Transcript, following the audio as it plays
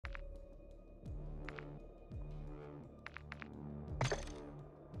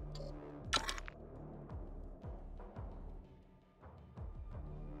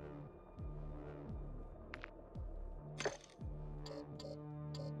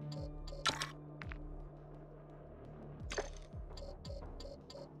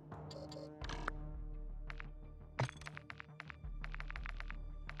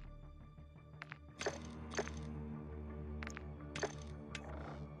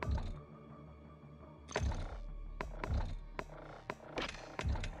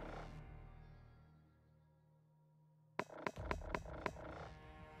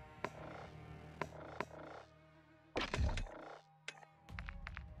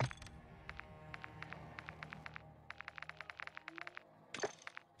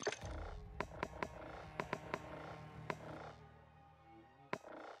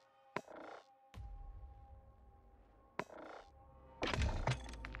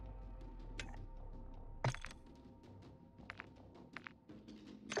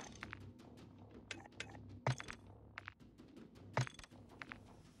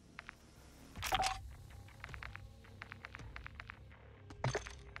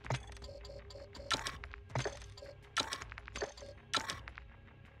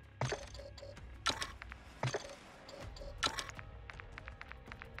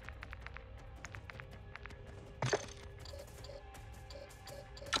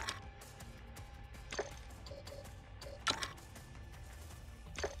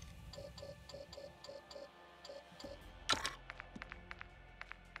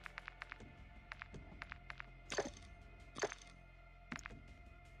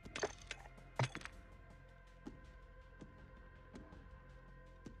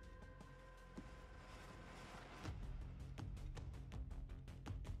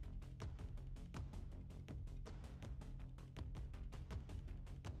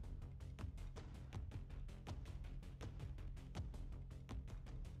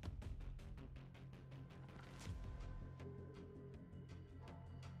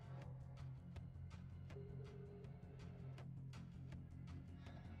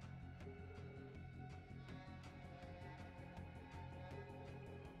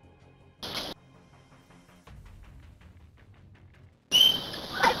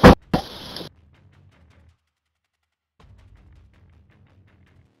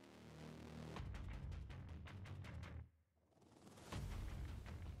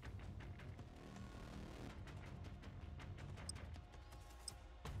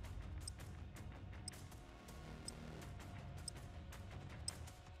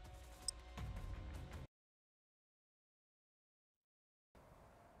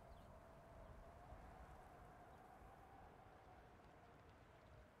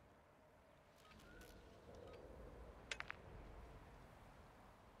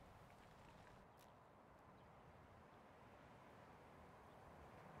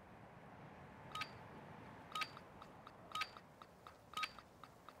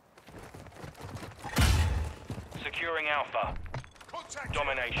Securing Alpha.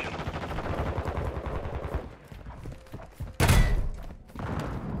 Domination.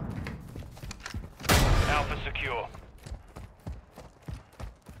 Alpha secure.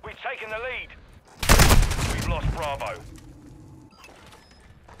 We've taken the lead. We've lost Bravo.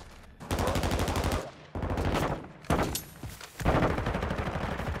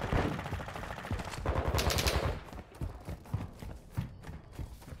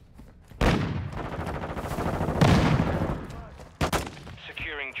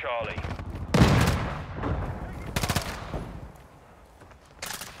 Securing Charlie.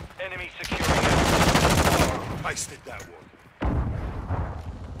 Enemy securing Alpha. Wasted that one.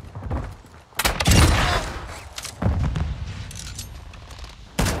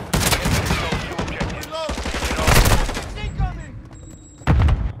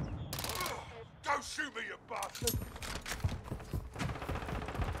 Shoot me, you bastard!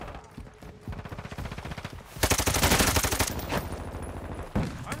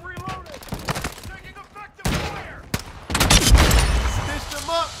 I'm reloading! Taking effective fire! Stitched him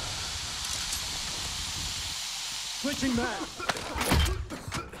up! Switching back!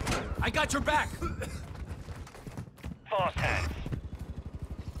 I got your back! Fast hands.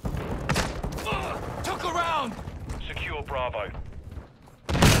 Took around! Secure Bravo.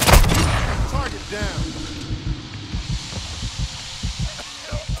 Target down.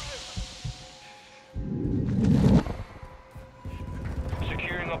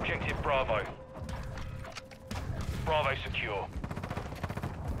 Securing objective Bravo. Bravo secure.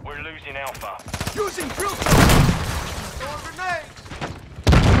 We're losing Alpha. Using drill! Throwing grenades!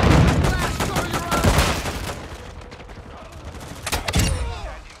 Blast, cover your eyes!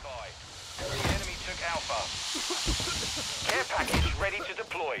 Standing by. The enemy took Alpha. Care package ready to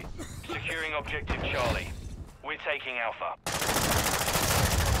deploy. Securing objective Charlie. We're taking Alpha.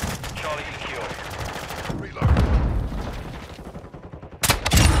 Charlie secure. Reload.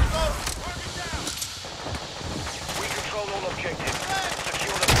 We control all objectives.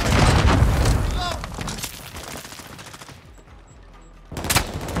 Secure the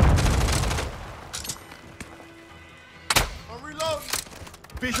I'm reloading.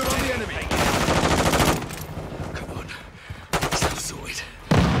 Visual on the enemy! Take Come on. Let's sorted.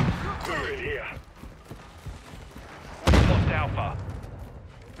 Clear it here. We've lost Alpha.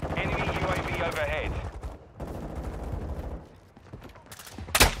 Enemy UAV overhead.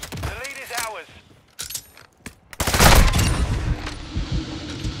 The lead is ours.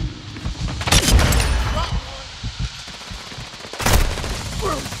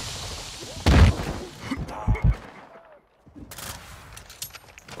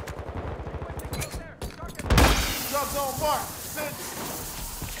 Job's on mark.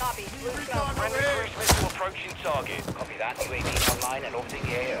 Copy. Recon Friendly overhead. cruise missile approaching target. Copy that. UAV online and orbiting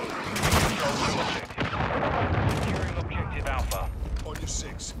the AO. Control two objectives. Securing objective Alpha. On your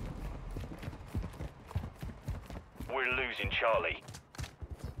six. We're losing Charlie.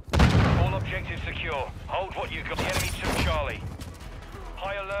 All objectives secure. Hold what you got. The enemy took Charlie.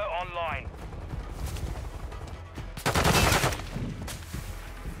 High alert online.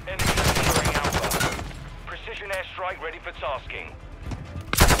 Enemy securing Alpha. Precision airstrike ready for tasking.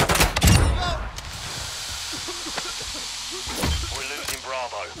 We're losing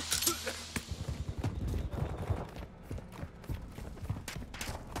Bravo.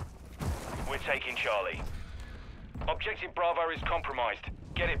 We're taking Charlie. Objective Bravo is compromised.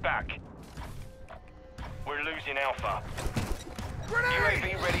 Get it back. We're losing Alpha.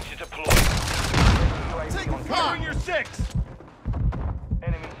 UAV ready to deploy. UAV Take on fire. Your six!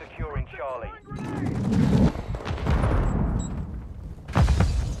 enemy securing Charlie.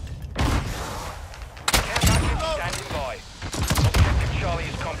 Care package standing by. Objective Charlie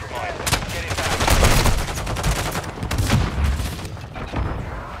is compromised. Get it back.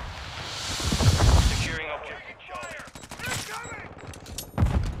 Securing objective Charlie.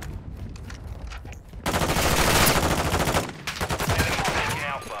 Enemy taking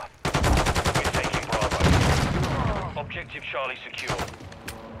Alpha. We're taking Bravo. Objective Charlie secure.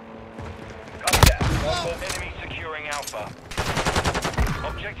 Enemy securing Alpha.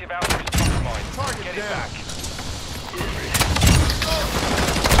 Objective Alpha is compromised. Target Get it down. back.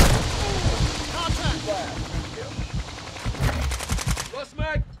 Contact. Lost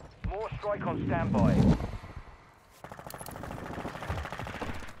mag! More strike on standby.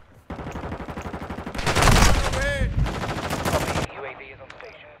 Overhead. Copy. UAV is on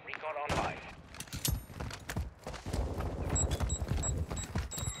station. Recon online.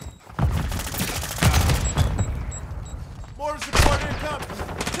 Mortar support incoming.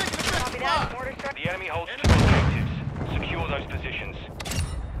 Taking effective fire. Mortar strike. The enemy holds two objectives. Secure those positions.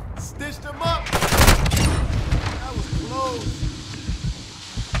 Stitched him up. That was close.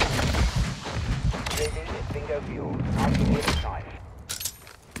 UAV is bingo fuel. RTB at this time.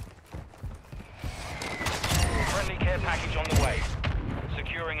 Friendly care package on the way.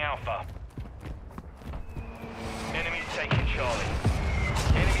 Securing Alpha. Enemies taking Charlie.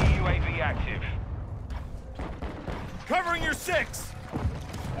 Enemy UAV active. Covering your 6.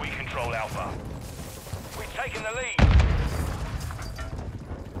 We control Alpha. We've taken the lead.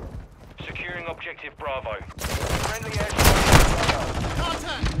 Securing objective Bravo. Friendly airstrike.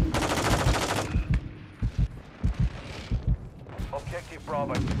 Contact. Objective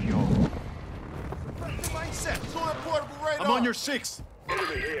Bravo secure. Line set. Throwing portable radar. I'm on your 6.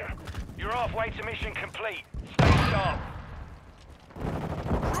 Enemy here. You're halfway to mission complete. Stay sharp.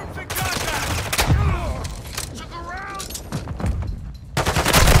 Troops in contact. Took around.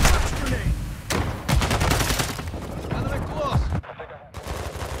 Grenade. Another close.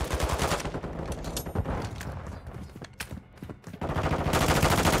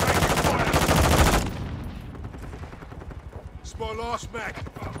 Small loss, Mac.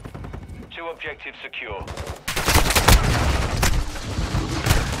 2 objectives secure.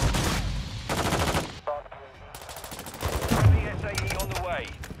 Friendly SAE on the way.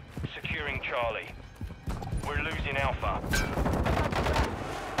 Securing Charlie. We're losing Alpha.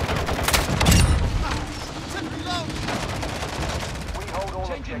 We hold all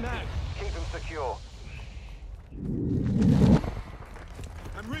Changing objectives. mag. Keep them secure.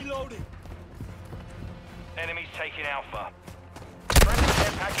 I'm reloading. Enemies taking Alpha. Friendly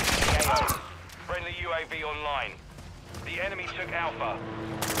care package in the AO. Friendly UAV online. The enemy took Alpha.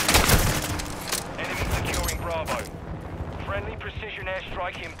 Enemy securing Bravo. Friendly precision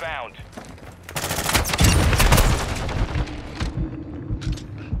airstrike inbound.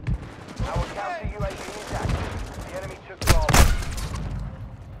 Our counter UAV is active. The enemy took Bravo.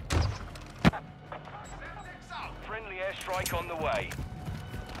 Friendly airstrike on the way.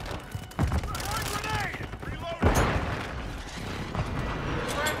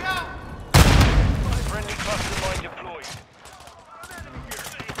 Friendly cluster mine deployed.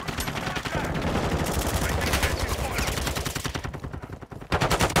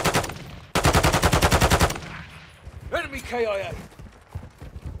 Enemy KIA.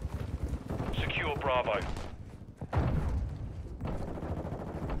 Secure Bravo.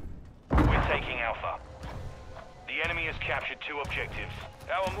 We're taking Alpha. The enemy has captured 2 objectives.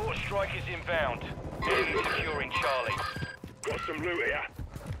 Our mortar strike is inbound. Enemy securing Charlie. Got some loot here.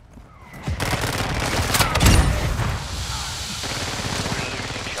 We're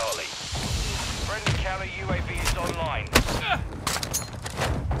losing Charlie. Friendly Cali UAV is online.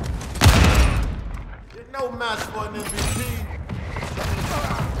 There's no match for an MVP.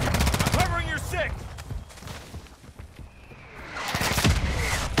 Covering your 6.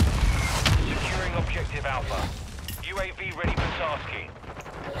 Securing objective Alpha. UAV ready for tasking.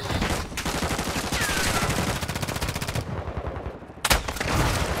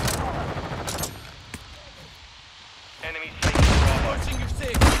 Enemies taking Bravo.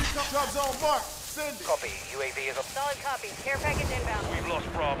 Drop zone mark. Send it. Copy. UAV is on. Solid copy. Care package inbound. We've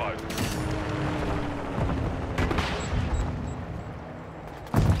lost Bravo.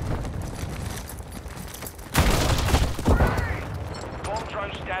 Bomb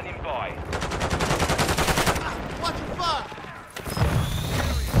drone standing by. Watch your fire.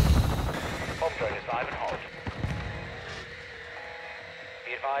 Bomb drone is live and hot.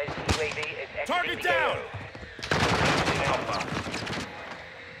 Be advised, UAV is exiting Target the down. AO. Losing Alpha.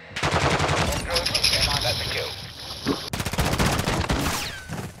 Bomb drone is airline. That's a kill.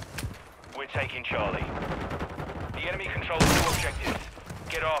 We're taking Charlie. The enemy controls 2 objectives.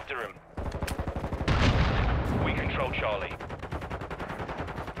 Get after him. We control Charlie.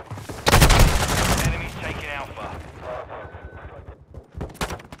 Enemies taking Alpha.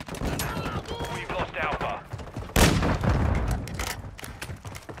 We've lost Alpha.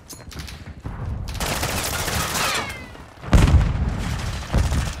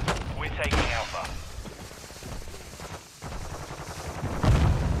 We're taking Alpha.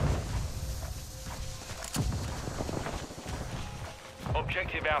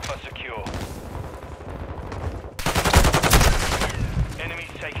 Objective Alpha secure.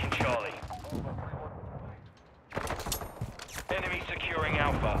 Enemies taking Charlie. Enemy securing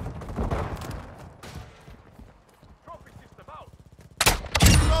Alpha.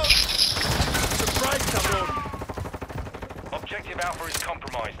 Surprise, cabrón. Objective Alpha is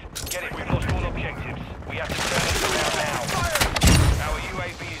compromised. Get it, we've lost all objectives. We have to turn this around now. Our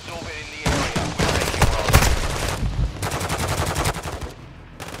UAV is orbiting the area. We're taking Bravo.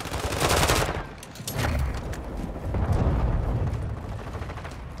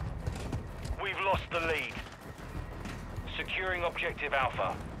 objective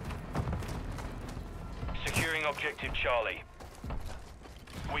Alpha. Securing objective Charlie.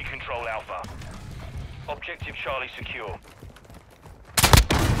 We control Alpha. Objective Charlie secure.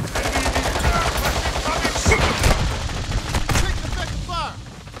 Take effective fire!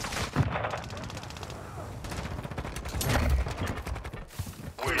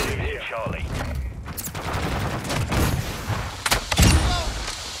 We're losing Charlie.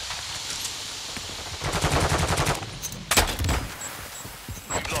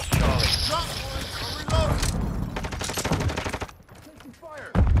 We've lost Charlie. Drop one! I'm reloading! Taking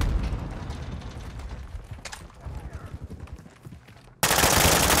fire!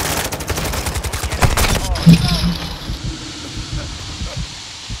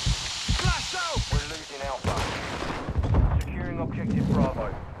 Flash out! We're losing Alpha. Securing objective Bravo.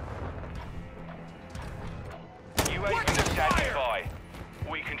 UAV standing by.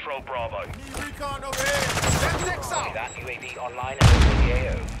 We control Bravo. Need recon over here! Send next out! That UAV online and in the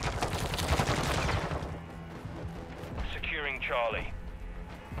AO. Securing Charlie.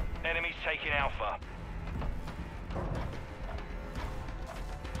 Enemies taking Alpha.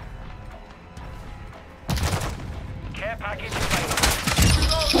 Care package available.